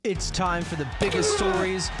It's time for the biggest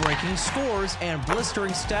stories, breaking scores, and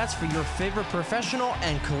blistering stats for your favorite professional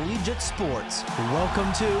and collegiate sports.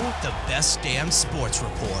 Welcome to the Best Damn Sports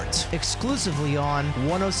Report, exclusively on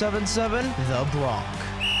 107.7 The Bronx.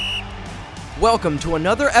 Welcome to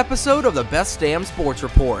another episode of the Best Damn Sports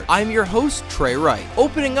Report. I'm your host, Trey Wright.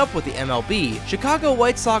 Opening up with the MLB, Chicago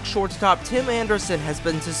White Sox shortstop Tim Anderson has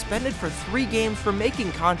been suspended for 3 games for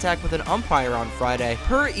making contact with an umpire on Friday,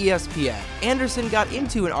 per ESPN. Anderson got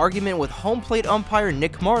into an argument with home plate umpire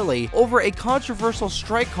Nick Marley over a controversial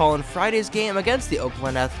strike call in Friday's game against the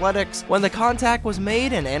Oakland Athletics when the contact was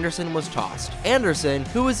made and Anderson was tossed. Anderson,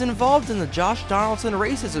 who was involved in the Josh Donaldson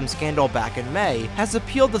racism scandal back in May, has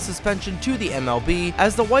appealed the suspension to the MLB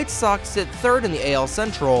as the White Sox sit third in the AL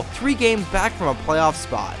Central, 3 games back from a playoff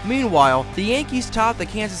spot. Meanwhile, the Yankees topped the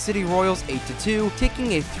Kansas City Royals 8-2,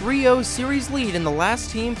 taking a 3-0 series lead in the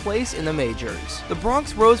last team place in the majors. The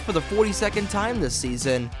Bronx rose for the 42nd time this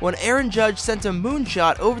season when Aaron Judge sent a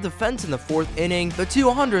moonshot over the fence in the 4th inning, the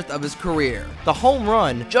 200th of his career. The home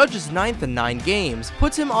run, Judge's 9th in 9 games,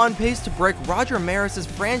 puts him on pace to break Roger Maris's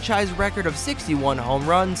franchise record of 61 home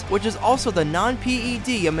runs, which is also the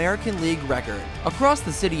non-PED American League record. Across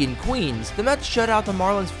the city in Queens, the Mets shut out the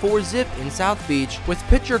Marlins 4-zip in South Beach, with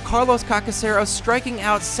pitcher Carlos Cacacero striking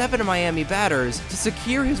out 7 Miami batters to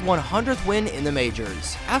secure his 100th win in the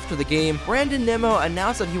majors. After the game, Brandon Nimmo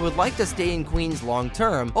announced that he would like to stay in Queens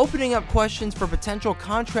long-term, opening up questions for potential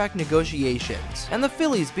contract negotiations. And the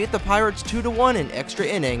Phillies beat the Pirates 2-1 in extra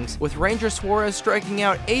innings, with Ranger Suarez striking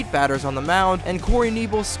out 8 batters on the mound and Corey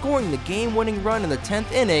Knebel scoring the game-winning run in the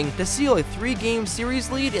 10th inning to seal a 3-game series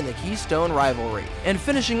lead in the Keystone rivalry. And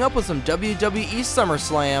finishing up with some WWE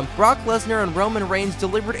SummerSlam, Brock Lesnar and Roman Reigns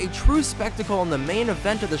delivered a true spectacle in the main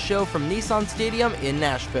event of the show from Nissan Stadium in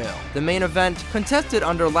Nashville. The main event, contested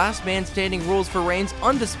under last man standing rules for Reigns'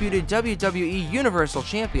 undisputed WWE Universal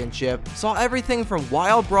Championship, saw everything from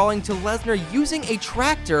wild brawling to Lesnar using a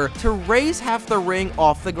tractor to raise half the ring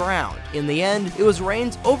off the ground. In the end, it was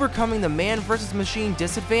Reigns overcoming the man versus machine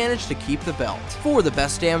disadvantage to keep the belt. For the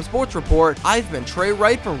Best Damn Sports Report, I've been Trey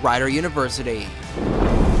Wright from Rider University.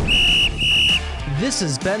 This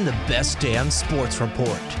has been the Best Damn Sports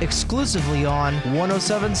Report, exclusively on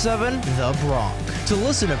 107.7 The Bronx. To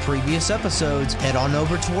listen to previous episodes, head on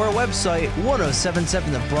over to our website,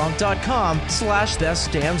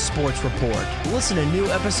 1077thebronx.com/Best Damn Sports Report. Listen to new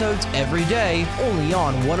episodes every day, only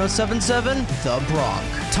on 107.7 The Bronx.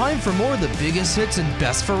 Time for more of the biggest hits and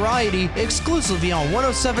best variety, exclusively on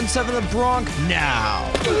 107.7 The Bronx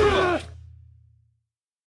now.